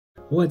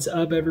What's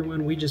up,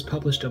 everyone? We just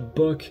published a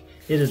book.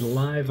 It is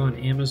live on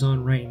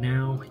Amazon right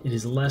now. It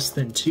is less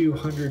than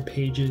 200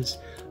 pages,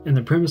 and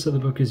the premise of the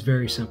book is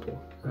very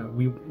simple.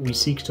 We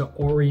seek to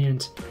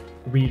orient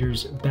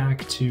readers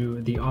back to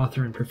the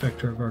author and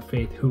perfecter of our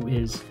faith, who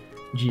is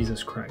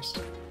Jesus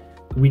Christ.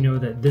 We know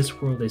that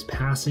this world is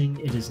passing.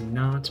 It is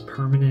not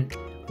permanent.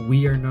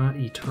 We are not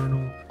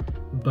eternal,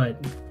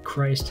 but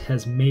Christ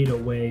has made a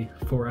way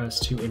for us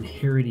to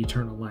inherit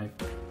eternal life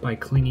by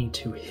clinging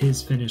to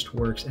his finished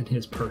works and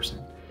his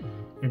person.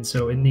 And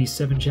so in these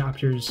 7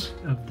 chapters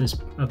of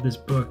this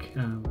book,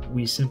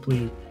 we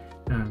simply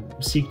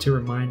seek to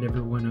remind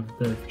everyone of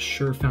the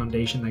sure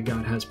foundation that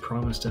God has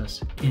promised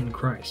us in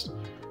Christ.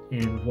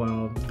 And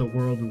while the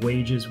world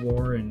wages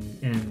war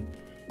and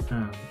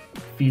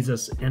feeds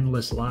us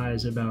endless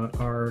lies about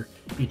our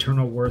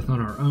eternal worth on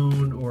our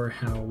own, or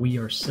how we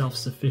are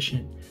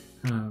self-sufficient,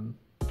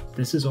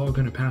 this is all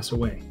going to pass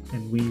away.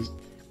 And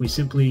we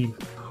simply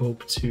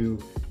hope to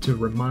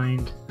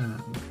remind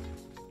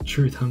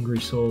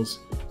truth-hungry souls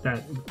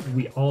that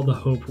all the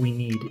hope we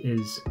need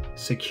is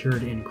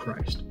secured in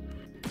Christ.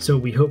 So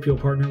we hope you'll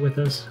partner with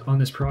us on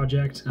this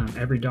project.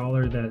 Every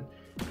dollar that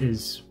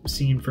is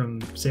seen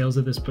from sales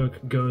of this book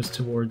goes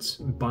towards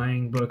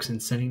buying books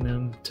and sending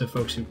them to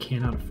folks who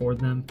cannot afford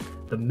them.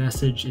 The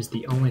message is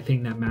the only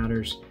thing that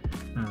matters,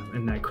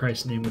 and that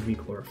Christ's name would be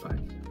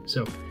glorified.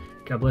 So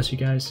God bless you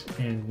guys,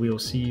 and we'll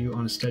see you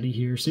on a study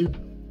here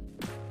soon.